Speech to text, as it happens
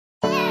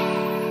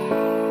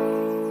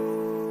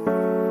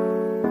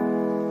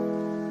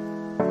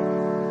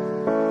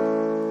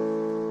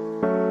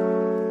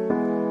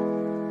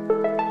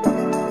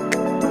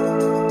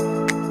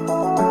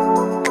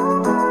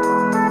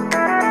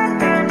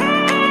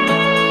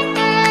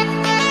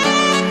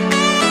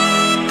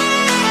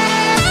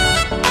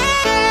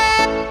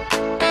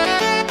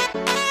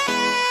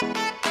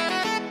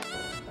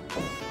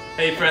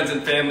friends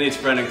and family, it's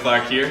Brennen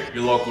Clarke here,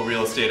 your local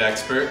real estate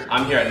expert.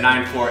 I'm here at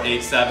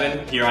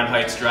 9487 Huron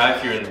Heights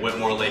Drive here in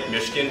Whitmore, Lake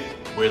Michigan,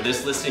 where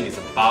this listing is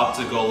about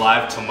to go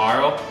live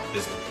tomorrow.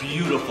 This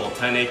beautiful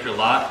 10-acre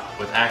lot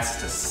with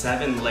access to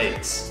 7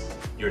 lakes.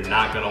 You're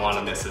not going to want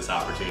to miss this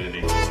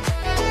opportunity.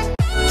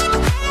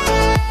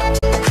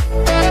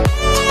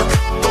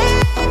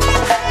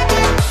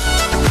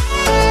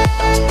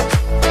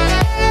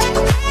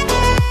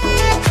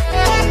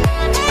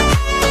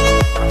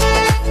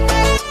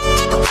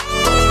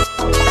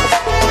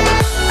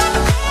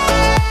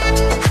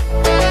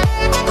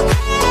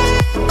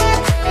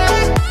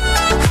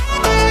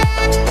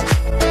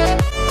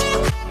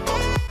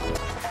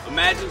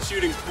 Imagine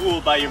shooting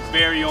pool by your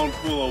very own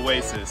pool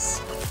oasis.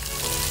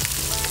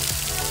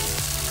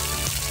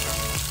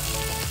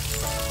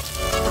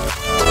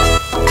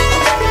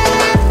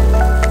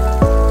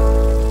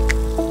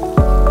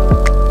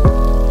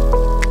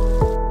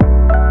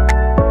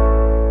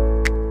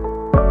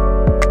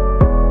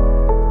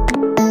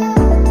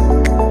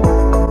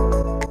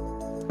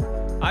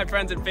 Hi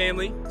friends and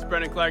family, it's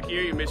Brennen Clarke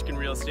here, your Michigan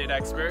real estate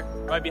expert.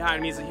 Right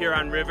behind me is the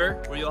Huron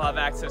River, where you'll have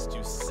access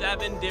to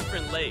 7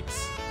 different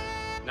lakes.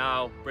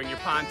 Now, bring your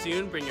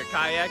pontoon, bring your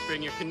kayak,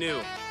 bring your canoe.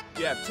 If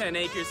you have 10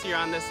 acres here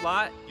on this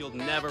lot, you'll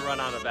never run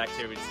out of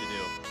activities to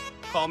do.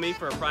 Call me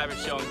for a private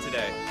showing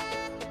today.